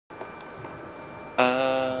Where,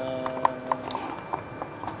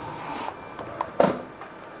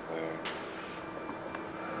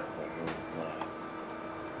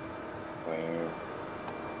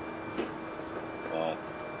 what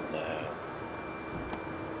now?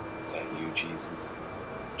 Is that you, Jesus?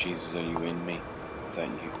 Jesus, are you in me? Is that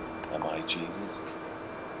you? Am I Jesus?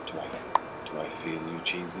 Do I feel you,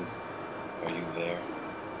 Jesus? Are you there?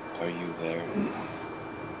 Are you there?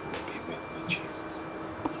 Be with me, Jesus.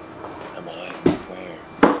 Am I? Where?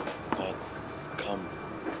 What? Come.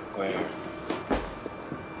 Where?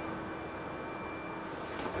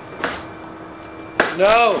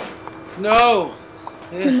 No! No!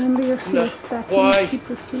 Remember your face, that Why? keep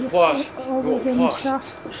your face What? always in What? shot.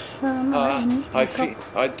 I feel.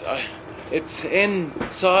 It's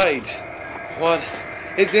inside. What?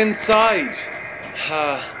 It's inside.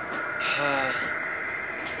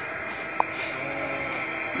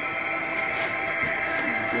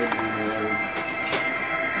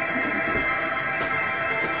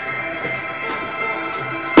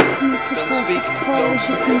 Don't speak. Don't.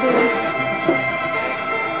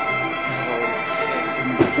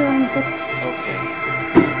 Okay.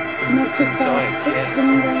 It's inside. Yes.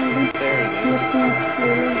 There it is. Lifting up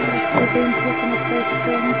slowly, like they're being taken up by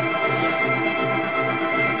strings.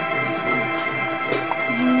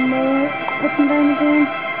 More up and down again.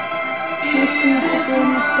 Lifting up again,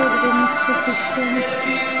 like they're being taken up by strings.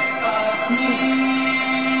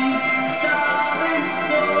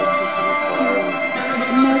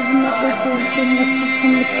 Imagine that the whole thing lifted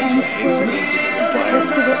from the palm floor. That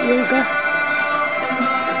lifted at yoga.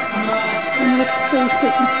 And look 3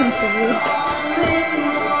 feet in front of you.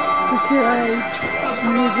 With your eyes,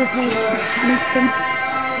 and move your head to meet them.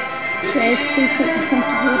 Your eyes 3 feet in front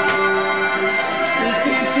of you.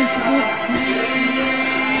 3 feet in front of you.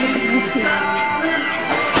 Look at my feet.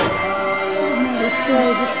 Now lift your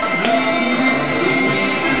eyes up.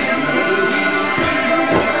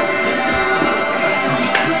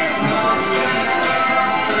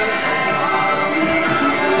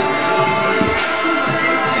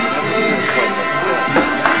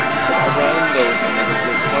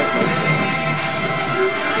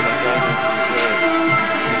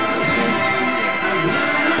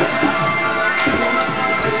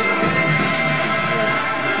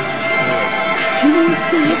 Can you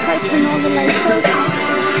see if I turn all the lights out?